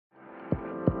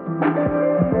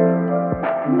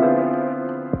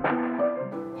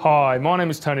Hi, my name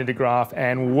is Tony De Graaf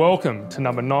and welcome to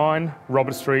number 9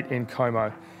 Robert Street in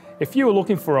Como. If you are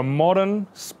looking for a modern,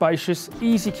 spacious,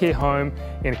 easy care home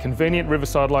in a convenient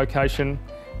riverside location,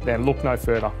 then look no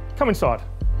further. Come inside.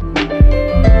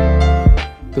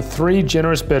 The 3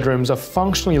 generous bedrooms are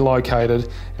functionally located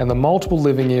and the multiple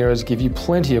living areas give you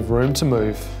plenty of room to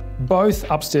move. Both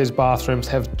upstairs bathrooms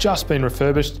have just been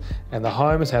refurbished and the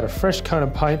home has had a fresh coat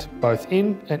of paint both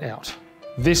in and out.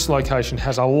 This location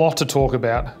has a lot to talk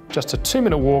about, just a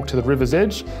 2-minute walk to the river's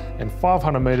edge and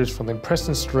 500 metres from the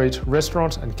Preston Street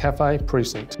restaurant and cafe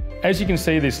precinct. As you can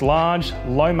see, this large,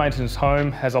 low maintenance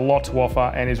home has a lot to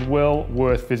offer and is well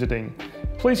worth visiting.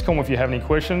 Please come if you have any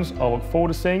questions. I look forward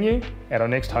to seeing you at our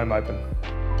next home open.